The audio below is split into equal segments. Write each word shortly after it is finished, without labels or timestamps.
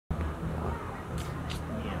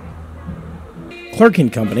Clark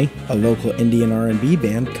 & Company, a local Indian R&B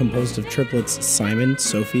band composed of triplets Simon,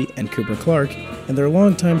 Sophie, and Cooper Clark, and their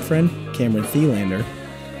longtime friend Cameron Thielander,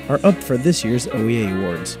 are up for this year's OEA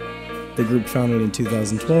Awards. The group, founded in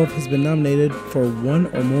 2012, has been nominated for one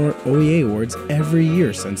or more OEA Awards every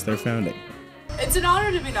year since their founding. It's an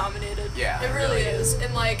honor to be nominated. Yeah, it really is.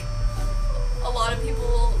 And like, a lot of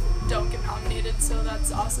people don't get nominated, so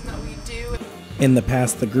that's awesome that we do. In the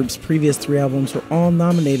past, the group's previous 3 albums were all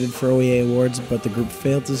nominated for OEA Awards, but the group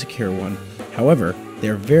failed to secure one. However, they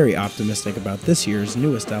are very optimistic about this year's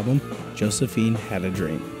newest album, Josephine Had a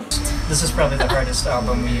Dream. This is probably the hardest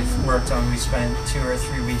album we've worked on. We spent 2 or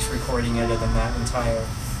 3 weeks recording it, and then that entire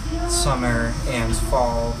summer and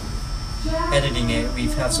fall editing it.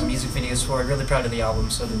 We've had some music videos for it. Really proud of the album,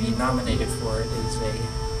 so to be nominated for it is a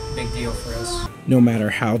big deal for us. No matter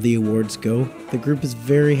how the awards go, the group is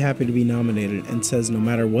very happy to be nominated and says no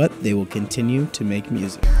matter what, they will continue to make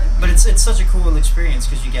music. But it's such a cool experience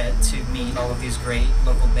because you get to meet all of these great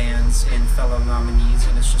local bands and fellow nominees,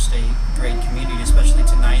 and it's just a great community, especially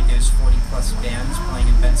tonight. There's 40 plus bands playing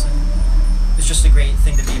in Benson. It's just a great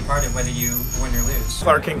thing to be a part of, whether you win or lose.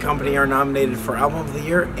 Clark & Company are nominated for Album of the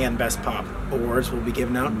Year and Best Pop. Awards will be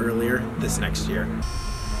given out earlier this next year.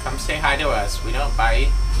 Come say hi to us. We don't bite.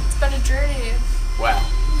 It's been a journey. Wow.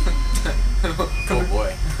 Cool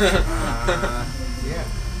boy.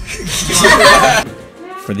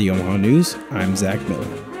 For the Omaha News, I'm Zach Miller.